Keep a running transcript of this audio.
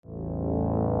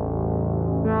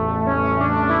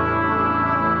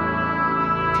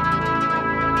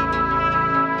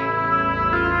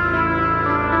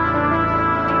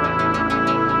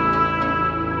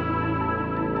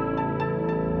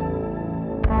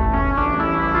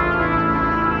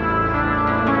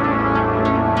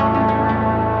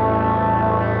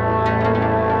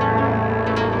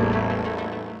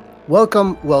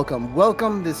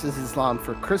Welcome. This is Islam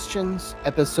for Christians,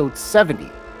 episode 70,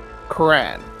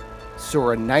 Quran,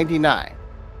 Surah 99,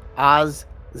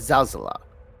 Az-Zalzalah,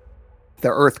 the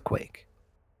earthquake.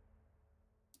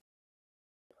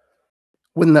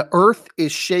 When the earth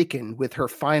is shaken with her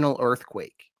final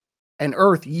earthquake, and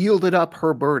earth yielded up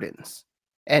her burdens,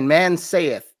 and man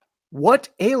saith, "What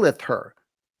aileth her?"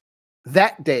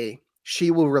 That day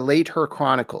she will relate her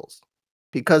chronicles,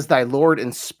 because thy Lord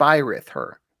inspireth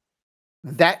her.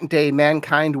 That day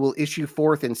mankind will issue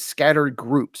forth in scattered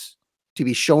groups to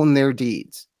be shown their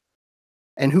deeds.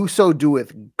 And whoso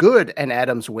doeth good an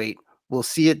Adam's weight will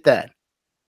see it then.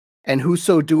 And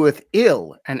whoso doeth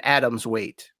ill an Adam's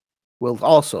weight will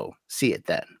also see it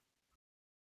then.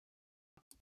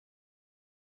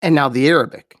 And now the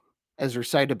Arabic, as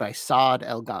recited by Saad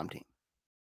al-Ghamdi.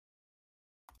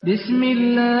 بسم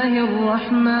الله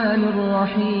الرحمن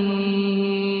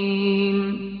الرحيم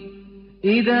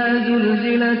إذا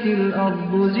زلزلت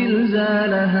الأرض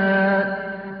زلزالها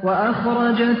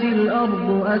وأخرجت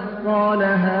الأرض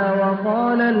أثقالها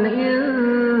وقال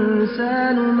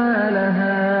الإنسان ما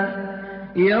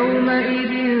لها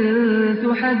يومئذ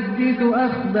تحدث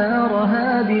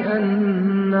أخبارها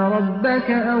بأن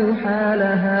ربك أوحى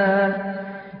لها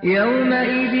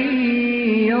يومئذ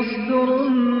يصدر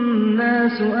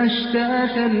الناس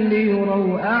أشتاتا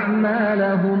ليروا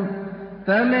أعمالهم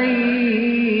فمن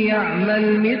يعمل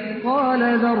مثقال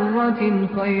ذرة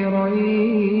خيرا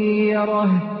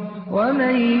يره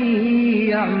ومن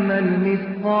يعمل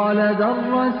مثقال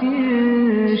ذرة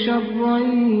شرا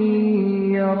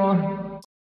يره.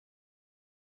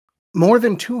 More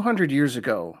than 200 years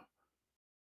ago,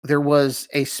 there was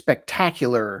a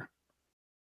spectacular,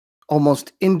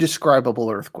 almost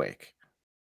indescribable earthquake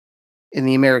in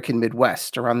the American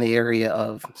Midwest around the area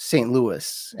of St.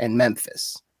 Louis and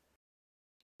Memphis.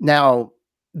 Now,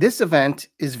 this event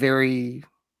is very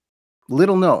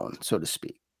little known, so to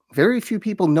speak. Very few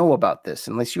people know about this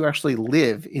unless you actually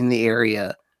live in the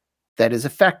area that is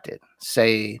affected,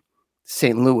 say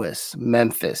St. Louis,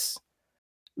 Memphis,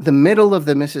 the middle of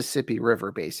the Mississippi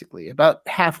River, basically, about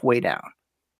halfway down.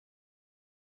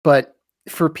 But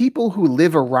for people who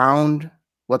live around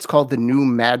what's called the New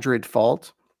Madrid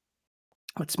Fault,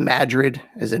 it's Madrid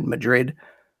as in Madrid,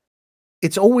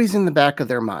 it's always in the back of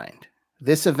their mind.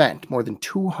 This event, more than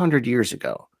 200 years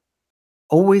ago,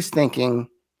 always thinking,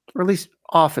 or at least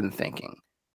often thinking,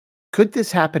 could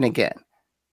this happen again?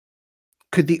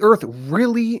 Could the earth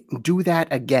really do that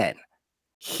again,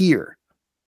 here?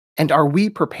 And are we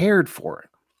prepared for it?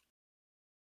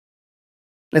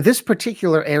 Now, this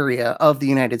particular area of the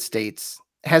United States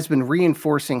has been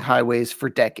reinforcing highways for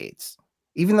decades,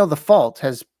 even though the fault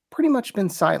has pretty much been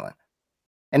silent.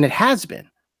 And it has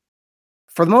been,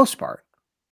 for the most part,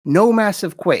 no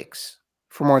massive quakes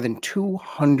for more than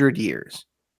 200 years.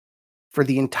 For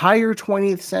the entire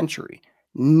 20th century,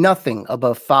 nothing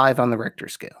above 5 on the Richter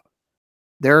scale.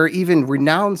 There are even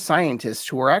renowned scientists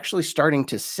who are actually starting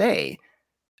to say,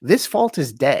 this fault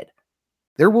is dead.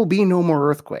 There will be no more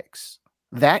earthquakes.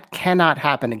 That cannot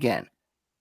happen again.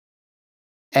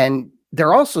 And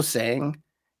they're also saying,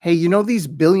 hey, you know these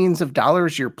billions of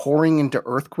dollars you're pouring into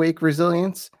earthquake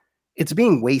resilience? It's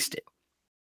being wasted.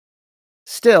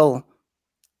 Still,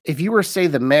 if you were, say,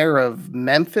 the mayor of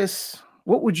Memphis,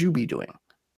 what would you be doing?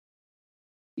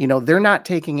 You know, they're not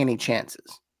taking any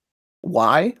chances.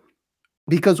 Why?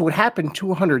 Because what happened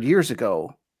 200 years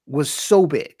ago was so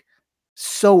big,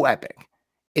 so epic.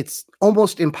 It's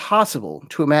almost impossible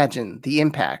to imagine the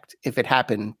impact if it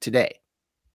happened today.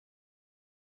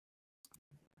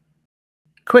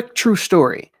 Quick true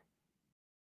story.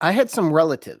 I had some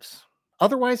relatives,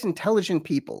 otherwise intelligent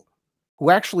people, who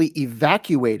actually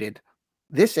evacuated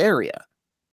this area.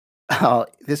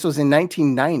 This was in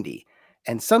 1990,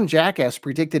 and some jackass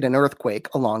predicted an earthquake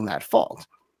along that fault.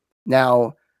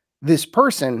 Now, this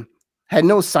person had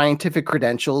no scientific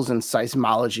credentials in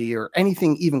seismology or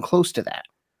anything even close to that.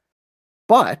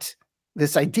 But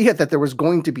this idea that there was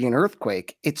going to be an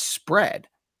earthquake, it spread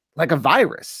like a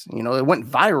virus. You know, it went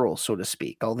viral, so to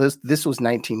speak. This was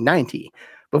 1990,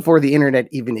 before the internet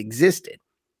even existed.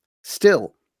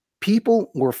 Still, people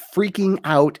were freaking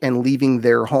out and leaving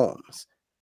their homes.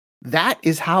 That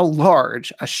is how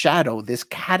large a shadow this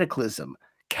cataclysm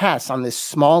casts on this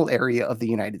small area of the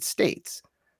United States.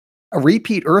 A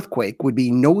repeat earthquake would be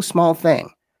no small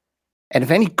thing. And if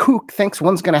any kook thinks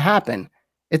one's going to happen,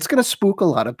 it's going to spook a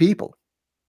lot of people.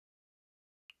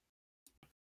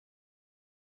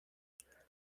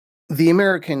 The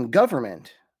American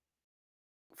government,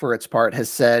 for its part, has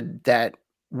said that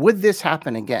would this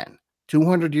happen again,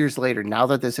 200 years later, now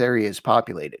that this area is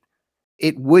populated,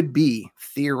 it would be,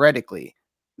 theoretically,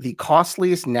 the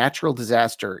costliest natural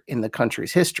disaster in the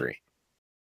country's history.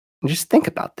 And just think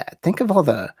about that. Think of all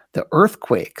the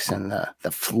earthquakes and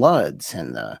the floods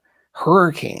and the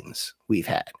hurricanes we've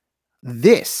had.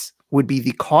 This would be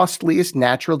the costliest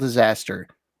natural disaster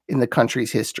in the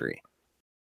country's history.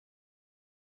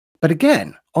 But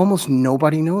again, almost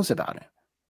nobody knows about it.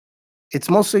 It's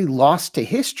mostly lost to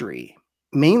history,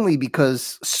 mainly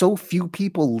because so few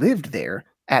people lived there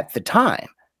at the time.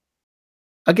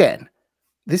 Again,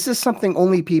 this is something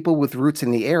only people with roots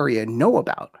in the area know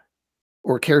about,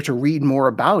 or care to read more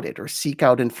about it or seek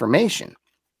out information.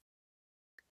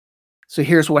 So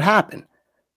here's what happened.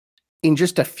 In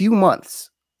just a few months,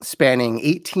 spanning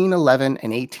 1811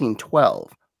 and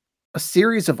 1812, a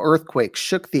series of earthquakes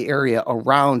shook the area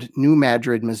around New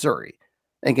Madrid, Missouri.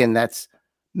 Again, that's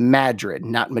Madrid,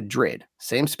 not Madrid.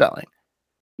 Same spelling.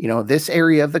 This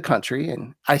area of the country,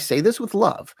 and I say this with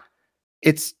love,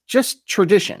 it's just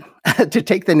tradition to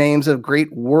take the names of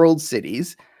great world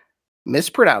cities,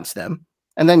 mispronounce them,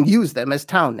 and then use them as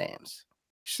town names.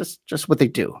 It's just what they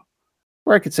do.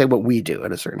 Or I could say what we do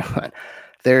at a certain point.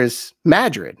 There's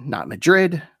Madrid, not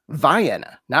Madrid,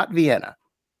 Vienna, not Vienna,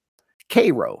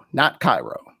 Cairo, not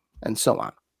Cairo, and so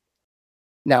on.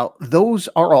 Now, those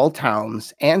are all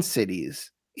towns and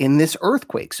cities in this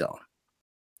earthquake zone.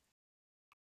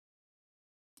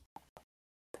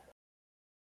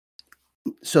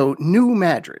 So, New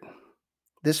Madrid,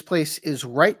 this place is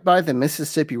right by the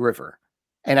Mississippi River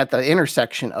and at the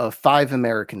intersection of 5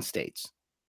 American states: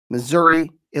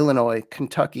 Missouri, Illinois,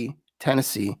 Kentucky,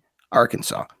 Tennessee,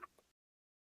 Arkansas.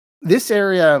 This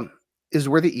area is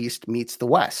where the East meets the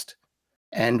West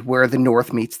and where the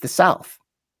North meets the South,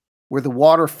 where the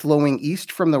water flowing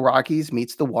east from the Rockies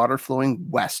meets the water flowing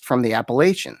west from the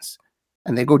Appalachians,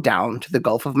 and they go down to the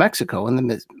Gulf of Mexico and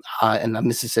the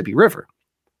Mississippi River.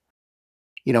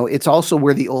 It's also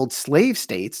where the old slave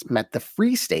states met the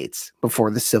free states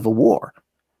before the Civil War.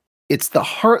 It's the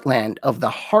heartland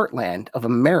of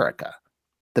America,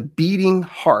 the beating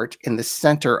heart in the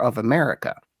center of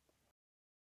America.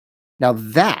 Now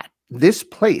this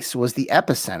place was the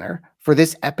epicenter for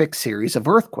this epic series of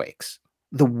earthquakes,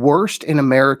 the worst in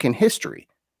American history,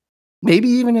 maybe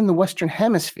even in the Western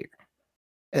Hemisphere.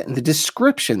 And the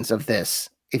descriptions of this,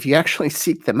 if you actually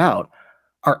seek them out,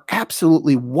 are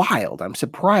absolutely wild. I'm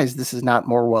surprised this is not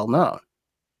more well known.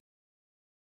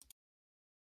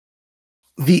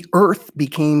 The earth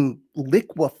became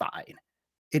liquefied.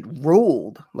 It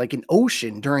rolled like an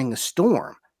ocean during a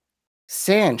storm.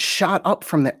 Sand shot up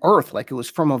from the earth like it was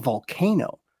from a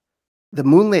volcano. The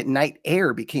moonlit night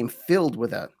air became filled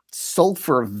with a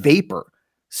sulfur vapor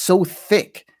so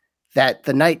thick that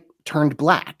the night turned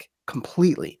black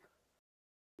completely.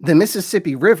 The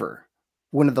Mississippi River,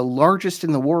 one of the largest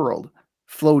in the world,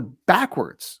 flowed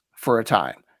backwards for a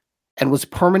time and was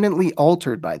permanently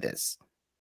altered by this.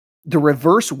 The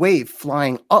reverse wave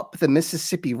flying up the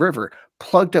Mississippi River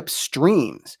plugged up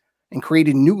streams and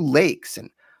created new lakes and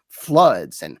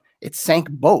floods, and it sank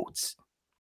boats.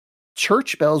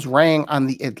 Church bells rang on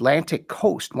the Atlantic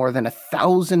coast more than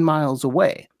 1,000 miles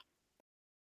away.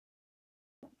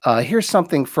 Here's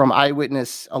something from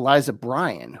eyewitness Eliza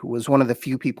Bryan, who was one of the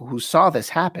few people who saw this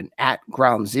happen at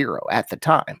Ground Zero at the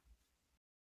time.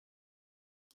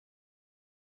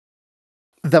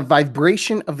 The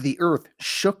vibration of the earth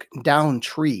shook down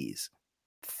trees.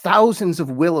 Thousands of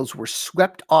willows were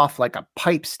swept off like a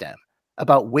pipe stem,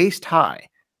 about waist high,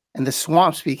 and the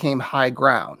swamps became high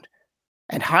ground,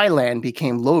 and highland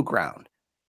became low ground,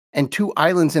 and 2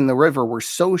 islands in the river were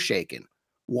so shaken,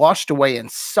 washed away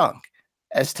and sunk,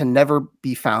 as to never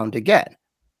be found again.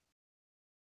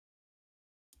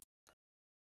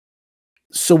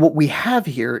 So what we have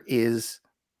here is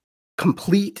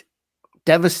complete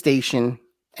devastation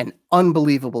and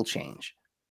unbelievable change.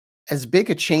 As big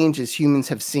a change as humans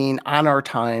have seen on our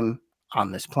time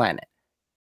on this planet.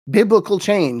 Biblical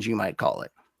change, you might call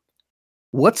it.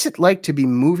 What's it like to be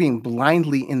moving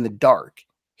blindly in the dark,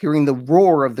 hearing the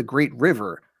roar of the great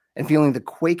river and feeling the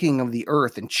quaking of the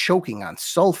earth and choking on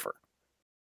sulfur,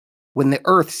 when the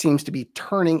earth seems to be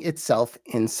turning itself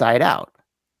inside out?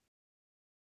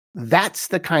 That's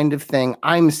the kind of thing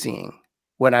I'm seeing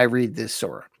when I read this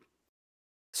surah.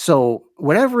 So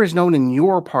whatever is known in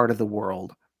your part of the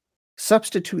world,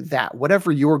 substitute that,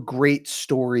 whatever your great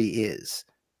story is.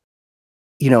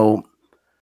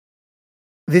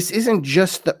 This isn't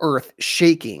just the earth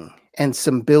shaking and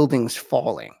some buildings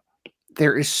falling.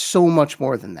 There is so much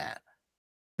more than that.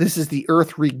 This is the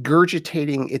earth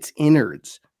regurgitating its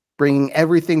innards, bringing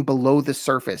everything below the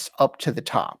surface up to the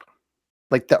top,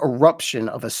 like the eruption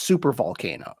of a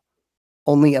supervolcano,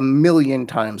 only 1,000,000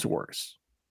 times worse.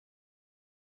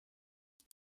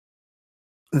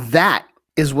 That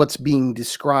is what's being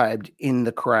described in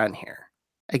the Quran here.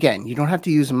 Again, you don't have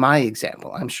to use my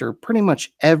example. I'm sure pretty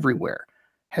much everywhere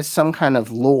has some kind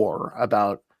of lore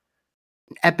about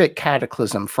an epic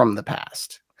cataclysm from the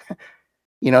past.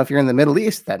 If you're in the Middle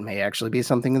East, that may actually be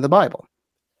something in the Bible.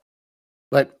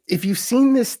 But if you've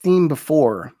seen this theme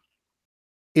before,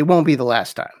 it won't be the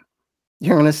last time.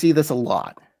 You're going to see this a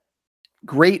lot.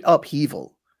 Great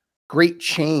upheaval, great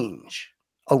change,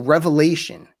 a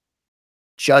revelation,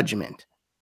 judgment.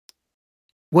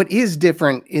 What is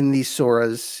different in these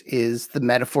surahs is the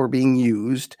metaphor being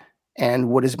used and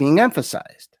what is being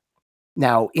emphasized.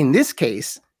 Now, in this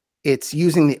case, it's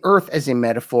using the earth as a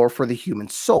metaphor for the human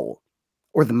soul,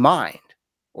 or the mind,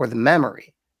 or the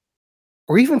memory,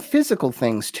 or even physical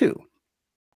things too.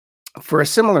 For a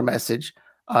similar message,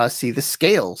 see the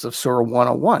scales of Surah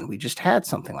 101. We just had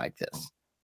something like this.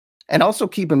 And also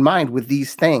keep in mind with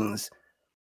these things,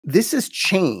 this is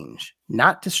change,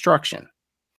 not destruction.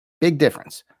 Big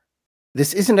difference.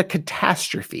 This isn't a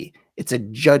catastrophe. It's a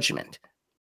judgment.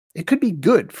 It could be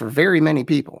good for very many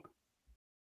people.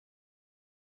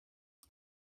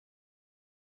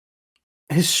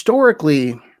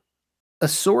 Historically, a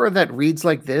surah that reads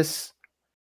like this,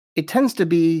 it tends to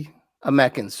be a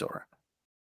Meccan surah.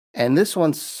 And this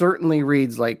one certainly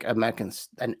reads like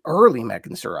an early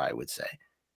Meccan surah, I would say.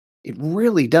 It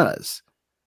really does.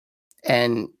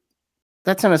 And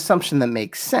that's an assumption that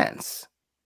makes sense.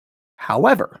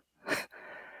 However,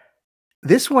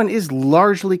 this one is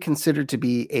largely considered to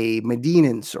be a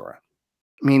Medinan surah,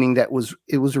 meaning that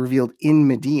it was revealed in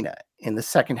Medina in the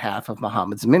second half of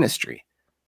Muhammad's ministry.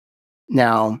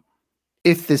 Now,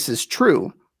 if this is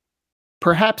true,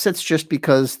 perhaps it's just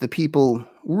because the people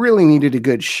really needed a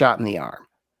good shot in the arm,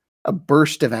 a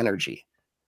burst of energy.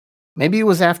 Maybe it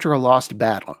was after a lost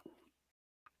battle.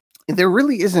 There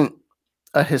really isn't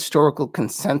a historical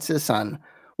consensus on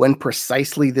when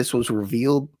precisely this was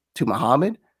revealed to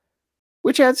Muhammad,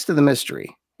 which adds to the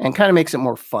mystery and kind of makes it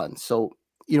more fun. So,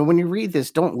 when you read this,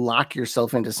 don't lock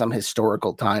yourself into some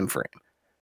historical time frame.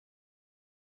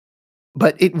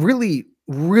 But it really,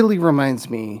 really reminds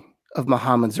me of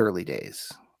Muhammad's early days.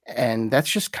 And that's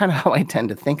just kind of how I tend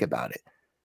to think about it.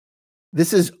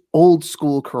 This is old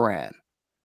school Quran.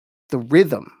 The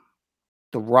rhythm,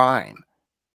 the rhyme,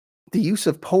 the use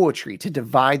of poetry to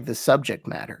divide the subject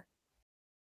matter.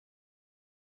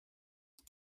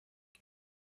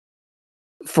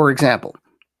 For example,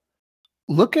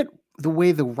 look at the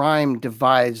way the rhyme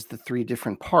divides the three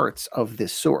different parts of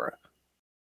this surah.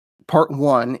 Part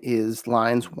 1 is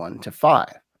lines 1 to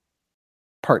 5.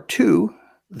 Part 2,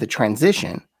 the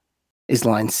transition, is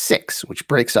line 6, which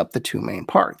breaks up the two main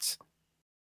parts.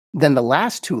 Then the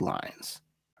last two lines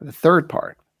are the third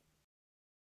part.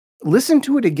 Listen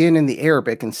to it again in the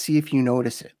Arabic and see if you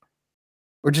notice it.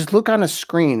 Or just look on a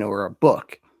screen or a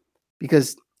book,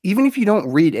 because even if you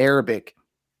don't read Arabic,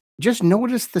 just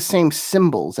notice the same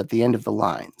symbols at the end of the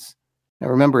lines. Now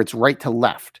remember, it's right to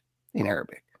left in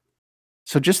Arabic.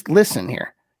 So just listen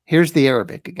here. Here's the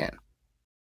Arabic again.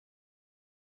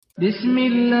 بسم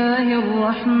الله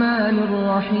الرحمن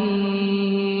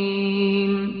الرحيم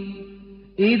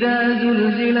إذا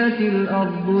زلزلت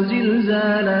الأرض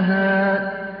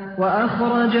زلزالها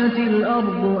وأخرجت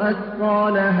الأرض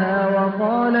أثقالها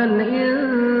وقال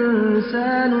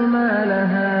الإنسان ما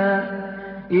لها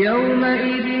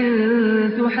يومئذ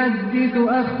تحدث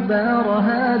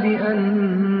أخبارها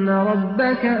بأن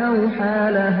ربك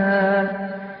أوحى لها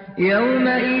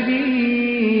يومئذ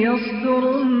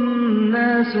يصدر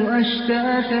الناس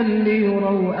أشتاتا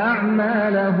ليروا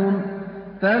أعمالهم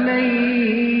فمن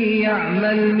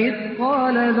يعمل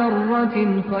مثقال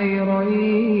ذرة خيرا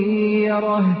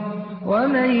يره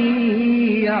ومن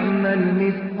يعمل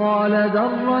مثقال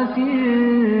ذرة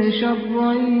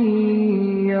شرا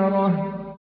يره.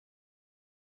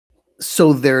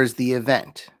 So there's the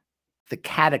event, the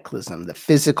cataclysm, the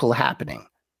physical happening,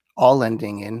 all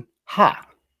ending in ha.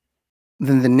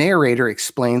 Then the narrator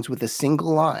explains with a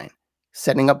single line,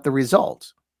 setting up the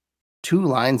result, 2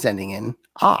 lines ending in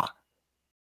ah.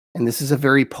 And this is a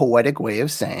very poetic way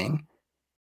of saying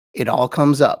it all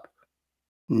comes up.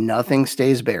 Nothing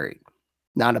stays buried.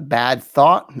 Not a bad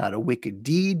thought, not a wicked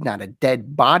deed, not a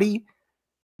dead body.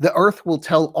 The earth will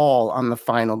tell all on the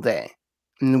final day,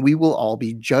 and we will all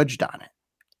be judged on it.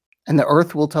 And the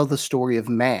earth will tell the story of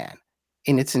man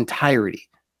in its entirety,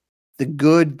 the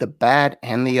good, the bad,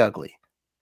 and the ugly.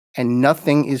 And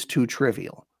nothing is too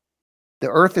trivial. The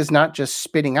earth is not just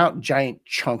spitting out giant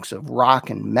chunks of rock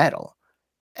and metal.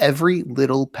 Every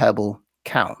little pebble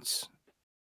counts.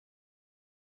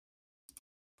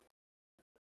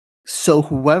 So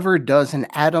whoever does an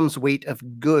atom's weight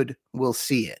of good will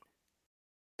see it.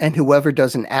 and whoever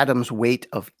does an atom's weight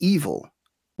of evil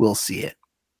will see it.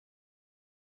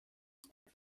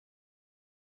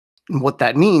 And what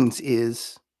that means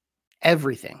is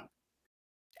everything.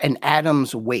 An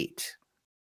atom's weight,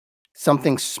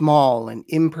 something small and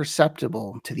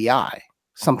imperceptible to the eye,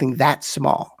 something that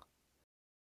small.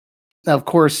 Now, of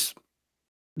course,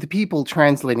 the people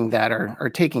translating that are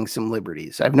taking some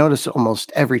liberties. I've noticed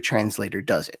almost every translator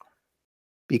does it.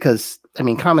 Because, I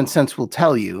mean, common sense will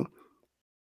tell you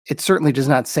it certainly does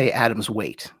not say atom's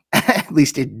weight. At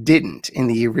least it didn't in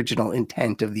the original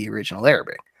intent of the original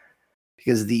Arabic.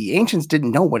 Because the ancients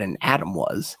didn't know what an atom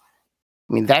was.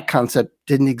 I mean, that concept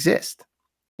didn't exist.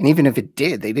 And even if it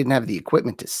did, they didn't have the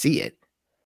equipment to see it.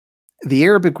 The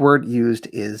Arabic word used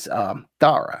is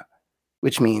dara,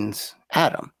 which means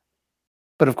atom.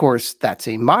 But of course, that's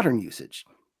a modern usage.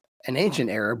 An ancient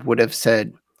Arab would have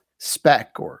said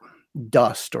speck or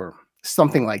dust or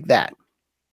something like that.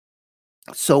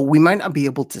 So we might not be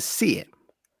able to see it,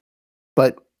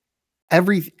 but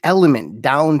every element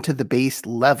down to the base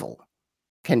level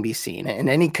can be seen, and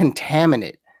any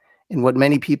contaminant in what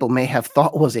many people may have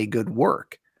thought was a good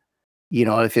work. You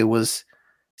know, if it was,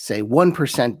 say,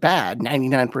 1% bad,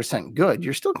 99% good,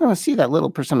 you're still going to see that little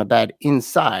percent of bad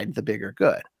inside the bigger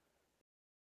good.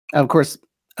 And of course,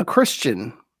 a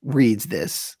Christian reads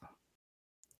this,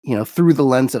 you know, through the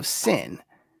lens of sin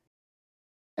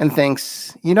and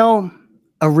thinks, you know,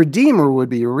 a redeemer would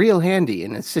be real handy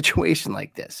in a situation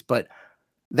like this. But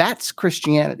that's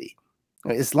Christianity.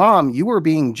 Islam, you are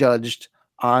being judged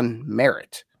on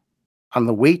merit, on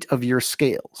the weight of your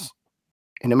scales.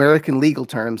 In American legal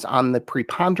terms, on the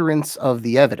preponderance of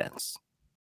the evidence.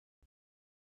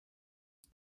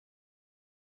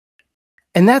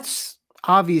 And that's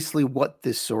obviously what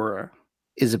this surah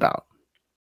is about.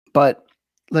 But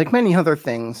like many other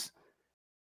things,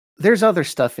 there's other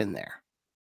stuff in there.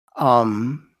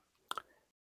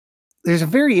 There's a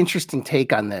very interesting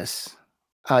take on this.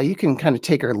 You can kind of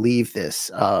take or leave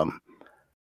this.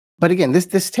 But again,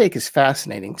 this take is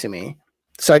fascinating to me.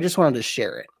 So I just wanted to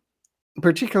share it,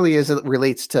 particularly as it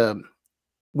relates to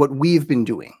what we've been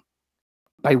doing.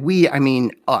 By we, I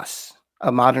mean us,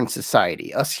 a modern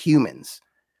society, us humans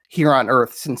here on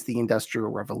Earth since the Industrial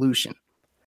Revolution.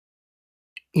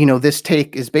 You know, this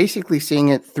take is basically seeing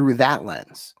it through that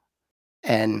lens.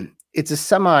 And it's a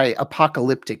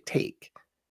semi-apocalyptic take.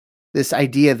 This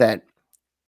idea that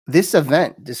this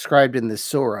event described in this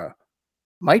surah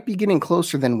might be getting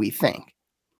closer than we think.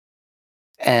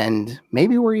 And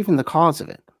maybe we're even the cause of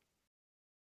it.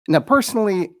 Now,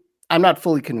 personally, I'm not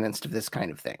fully convinced of this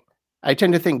kind of thing. I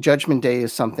tend to think Judgment Day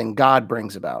is something God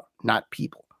brings about, not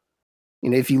people. You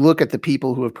know, if you look at the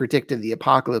people who have predicted the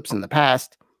apocalypse in the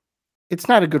past, it's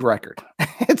not a good record.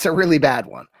 It's a really bad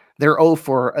one. They're 0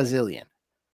 for a zillion.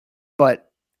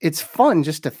 But it's fun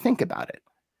just to think about it.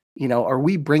 You know, are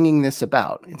we bringing this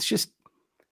about? It's just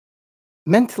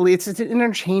mentally, it's an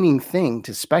entertaining thing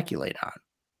to speculate on.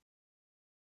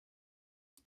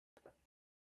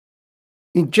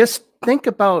 You just think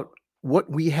about what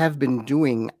we have been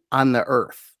doing on the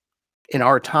earth in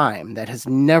our time that has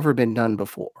never been done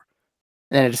before,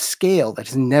 and at a scale that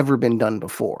has never been done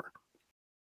before.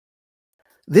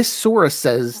 This surah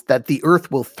says that the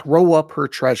earth will throw up her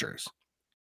treasures.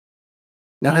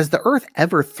 Now, has the earth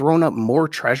ever thrown up more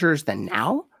treasures than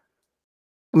now?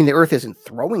 I mean, the earth isn't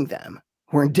throwing them.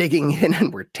 We're digging in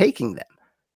and we're taking them.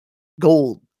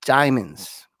 Gold,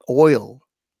 diamonds, oil,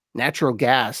 natural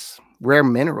gas, rare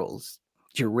minerals,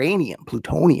 uranium,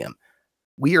 plutonium.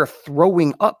 We are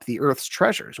throwing up the earth's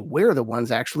treasures. We're the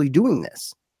ones actually doing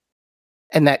this.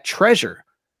 And that treasure,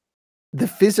 the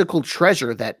physical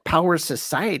treasure that powers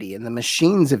society and the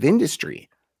machines of industry,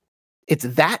 it's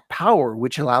that power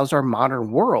which allows our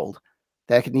modern world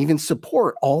that can even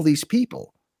support all these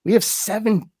people. We have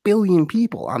 7 billion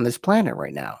people on this planet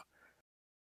right now.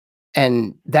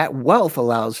 And that wealth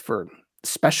allows for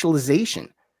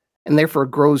specialization and therefore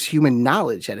grows human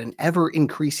knowledge at an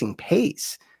ever-increasing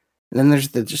pace. And then there's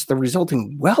just the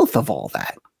resulting wealth of all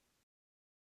that.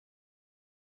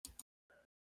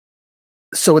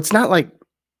 So it's not like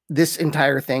this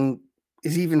entire thing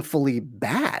is even fully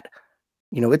bad.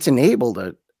 You know, it's enabled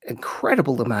an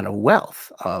incredible amount of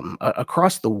wealth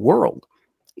across the world.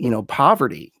 You know,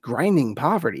 poverty, grinding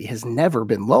poverty has never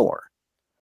been lower.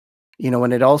 You know,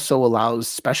 and it also allows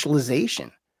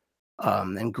specialization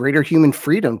and greater human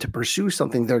freedom to pursue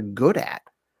something they're good at,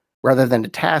 rather than a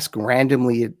task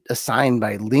randomly assigned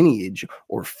by lineage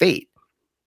or fate.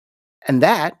 And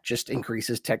that just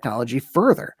increases technology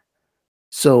further.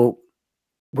 So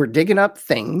we're digging up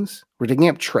things, we're digging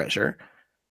up treasure,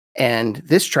 And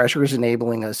this treasure is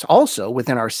enabling us also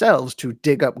within ourselves to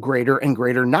dig up greater and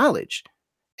greater knowledge.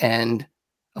 And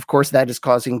of course, that is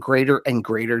causing greater and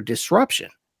greater disruption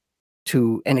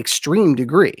to an extreme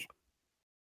degree.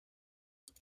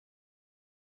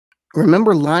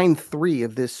 Remember line 3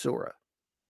 of this surah.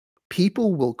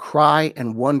 People will cry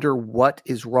and wonder what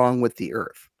is wrong with the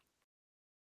earth.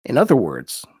 In other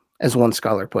words, as one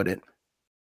scholar put it,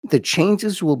 the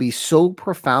changes will be so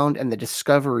profound and the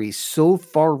discoveries so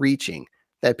far-reaching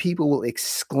that people will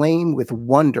exclaim with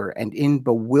wonder and in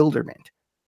bewilderment,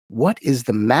 "What is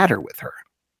the matter with her?"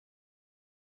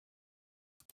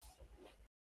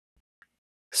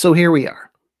 So here we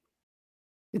are.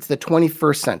 It's the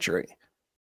 21st century.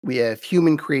 We have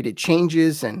human-created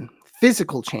changes and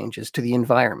physical changes to the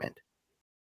environment.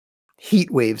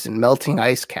 Heat waves and melting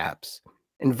ice caps,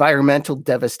 environmental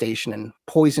devastation and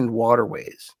poisoned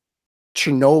waterways,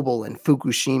 Chernobyl and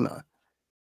Fukushima,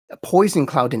 a poison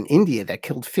cloud in India that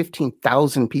killed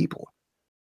 15,000 people,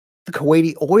 the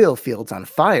Kuwaiti oil fields on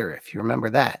fire, if you remember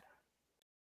that,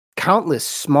 countless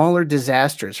smaller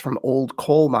disasters from old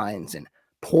coal mines and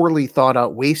poorly thought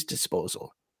out waste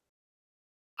disposal.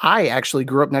 I actually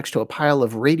grew up next to a pile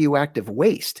of radioactive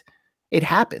waste. It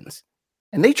happens.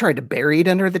 And they tried to bury it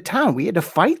under the town. We had to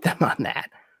fight them on that.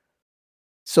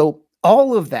 So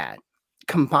all of that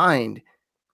combined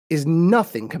is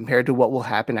nothing compared to what will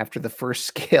happen after the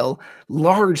first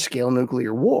large-scale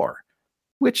nuclear war,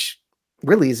 which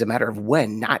really is a matter of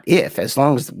when, not if. As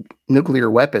long as nuclear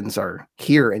weapons are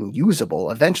here and usable,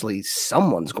 eventually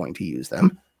someone's going to use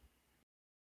them.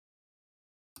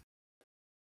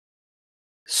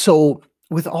 So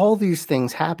with all these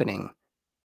things happening,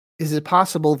 is it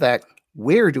possible that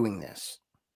we're doing this?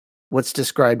 What's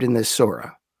described in this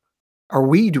surah? Are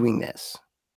we doing this?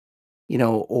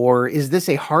 Or is this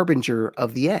a harbinger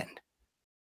of the end?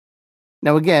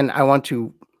 Now, again, I want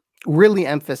to really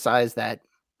emphasize that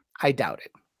I doubt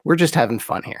it. We're just having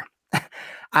fun here.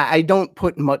 I don't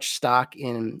put much stock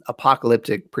in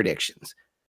apocalyptic predictions.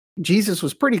 Jesus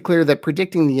was pretty clear that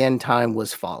predicting the end time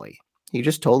was folly. He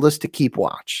just told us to keep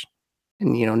watch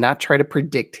and, not try to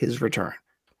predict his return.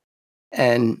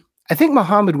 And I think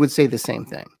Muhammad would say the same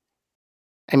thing.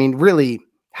 I mean, really,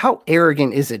 how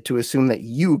arrogant is it to assume that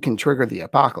you can trigger the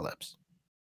apocalypse?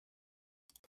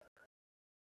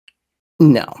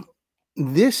 No.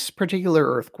 This particular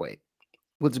earthquake,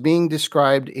 what's being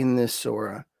described in this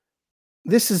surah,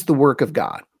 this is the work of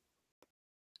God.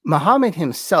 Muhammad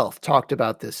himself talked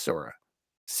about this surah,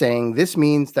 saying this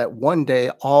means that one day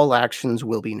all actions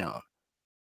will be known.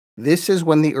 This is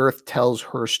when the earth tells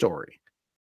her story,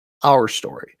 our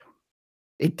story.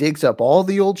 It digs up all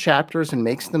the old chapters and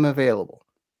makes them available.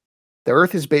 The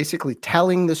earth is basically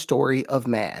telling the story of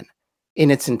man in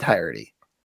its entirety.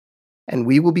 And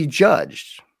we will be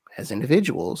judged as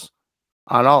individuals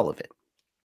on all of it.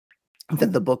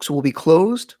 Then the books will be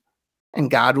closed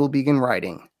and God will begin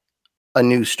writing a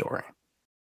new story.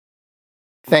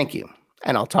 Thank you,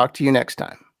 and I'll talk to you next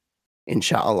time.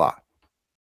 Inshallah.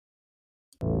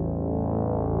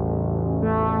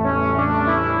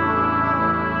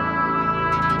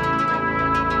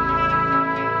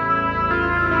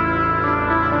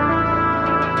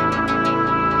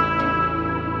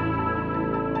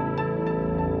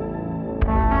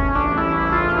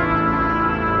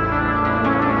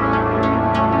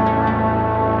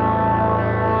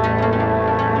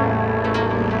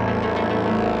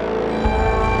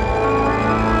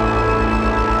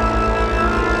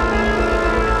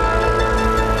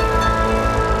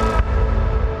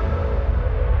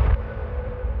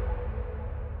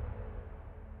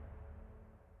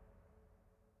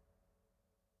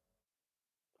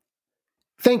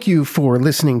 Thank you for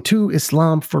listening to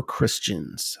Islam for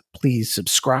Christians. Please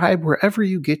subscribe wherever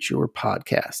you get your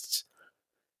podcasts.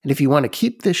 And if you want to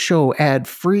keep this show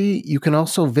ad-free, you can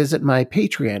also visit my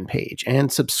Patreon page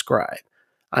and subscribe.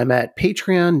 I'm at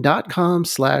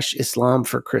patreon.com/Islam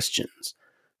for Christians.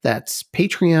 That's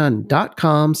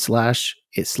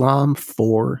patreon.com/Islam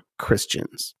for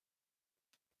Christians.